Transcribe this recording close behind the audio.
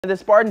The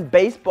Spartan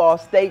baseball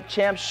state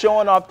champs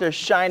showing off their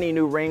shiny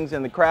new rings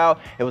in the crowd.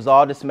 It was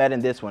all DeSmet in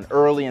this one.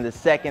 Early in the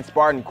second,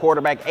 Spartan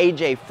quarterback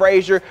A.J.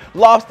 Frazier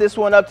lost this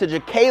one up to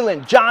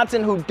Ja'Kalen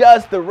Johnson, who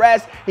does the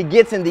rest. He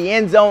gets in the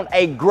end zone.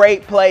 A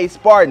great play.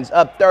 Spartans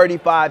up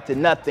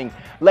 35-0.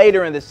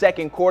 Later in the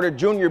second quarter,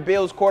 Junior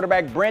Bills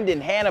quarterback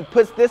Brendan Hanna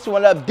puts this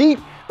one up deep,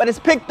 but it's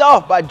picked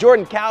off by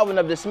Jordan Calvin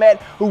of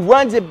DeSmet, who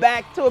runs it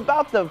back to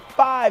about the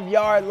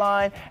 5-yard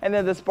line, and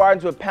then the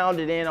Spartans would pound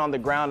it in on the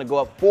ground to go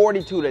up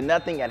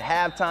 42-0 at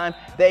halftime.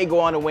 They go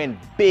on to win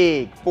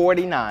big,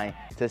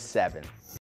 49-7.